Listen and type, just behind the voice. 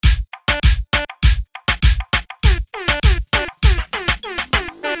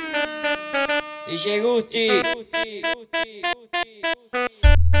DJ Gusty.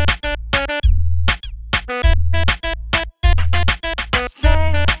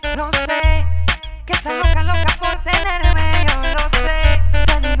 Sé, no sé, que estás loca, loca por tenerme, yo lo sé.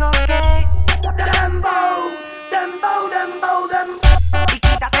 Te digo que Dembow, dembow, dembow, dembow. Y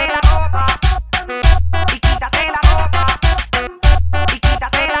quítate la ropa, y quítate la ropa, y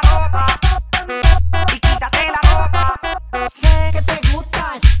quítate la ropa, y quítate la ropa. Sé que te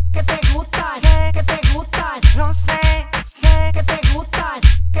gustas, que te gustas, sé que te gustas, no sé, sé que te gustas,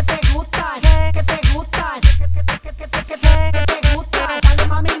 que te gustas, sé que te gustas, sé que te gustas. Dale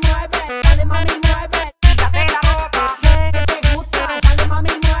mami mueve, dale mami mueve. quítate la ropa, sé Que te gustas, dale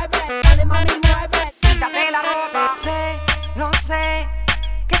mami mueve, dale mami mueve. quítate la ropa. Sé, no sé,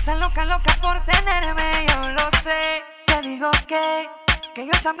 que estás loca, loca por tenerme, yo lo sé. Te digo que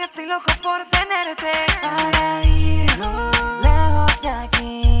yo también estoy loco por tenerte. Para irnos lejos de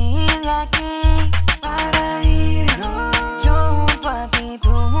aquí, para irnos yo junto a ti, tú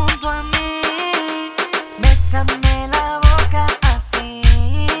junto a mí. Bésame la boca así,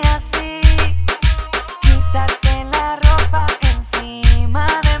 así. Quítate la ropa encima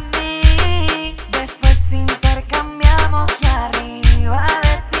de mí. Después intercambiamos la arriba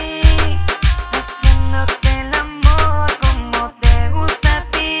de ti, haciéndote el amor como te gusta a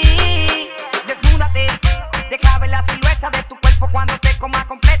ti. Desnúdate, deja ver la silueta de tu cuerpo cuando te coma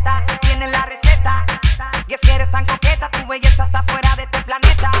completa. Tienes la receta, y es que eres tan coqueta, tu belleza está fuera de este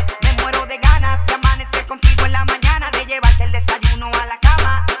planeta. Me muero de ganas de amanecer contigo en la mañana, de llevarte el desayuno a la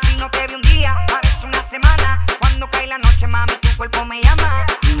cama. Si no te vi un día, parece una semana. Cuando cae la noche, mami, tu cuerpo me llama.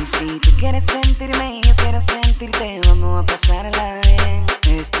 Y si tú quieres sentirme y yo quiero sentirte, vamos a pasarla bien.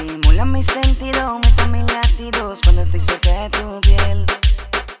 Estimula mi sentido, meta mis latidos cuando estoy cerca de tu piel.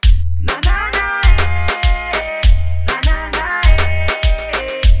 Na na na na na na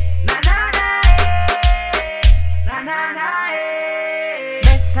na na na na na.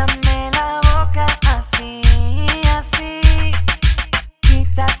 Bésame la boca así, así.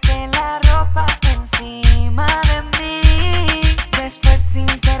 Quítate la ropa encima de mí. Después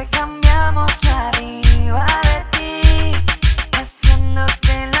intercambiamos la arriba de ti,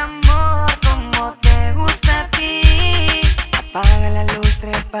 haciéndote el amor como te gusta a ti. Apaga la luz,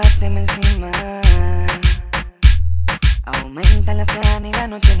 trépateme encima. Aumenta las ganas y la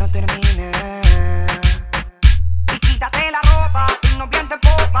noche no termina. Y quítate la ropa, un viento en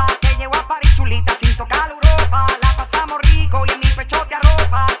popa. Te llevo a París chulita sin tocar Europa. La pasamos rico y en mi pecho te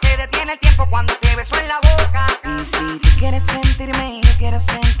arropa. Se detiene el tiempo cuando te beso en la boca. Y si tú quieres sentirme y yo quiero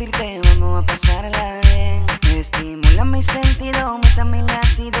sentirte, vamos a pasarla bien. Estimula mi sentido, meta mis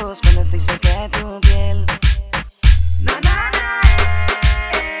latidos cuando estoy cerca de tu piel. Na na na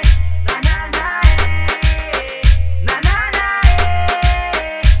na na na na na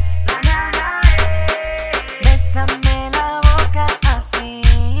na na na. Bésame la boca así,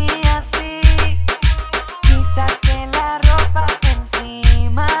 así. Quítate la ropa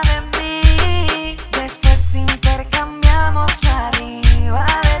encima de mí. Después intercambiamos la arriba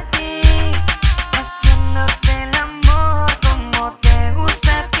de ti, haciéndote el amor como te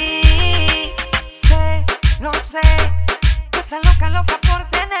gusta a ti. Sé, no sé, que estás loca, loca por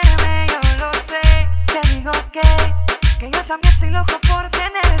tenerme, yo lo sé. Te digo que yo también estoy loco por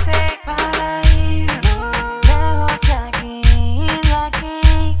tenerte. Para irnos lejos de aquí,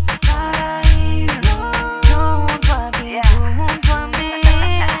 para irnos yo junto a ti, tú junto a mí.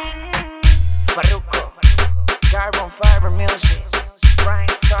 Farruko, Carbon Fiber Music,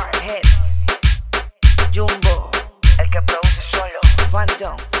 Star Hits, Jumbo, el que produce solo,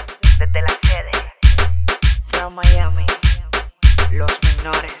 Phantom, desde la sede, from Miami, los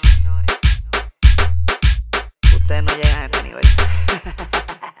menores. Ustedes no llegan a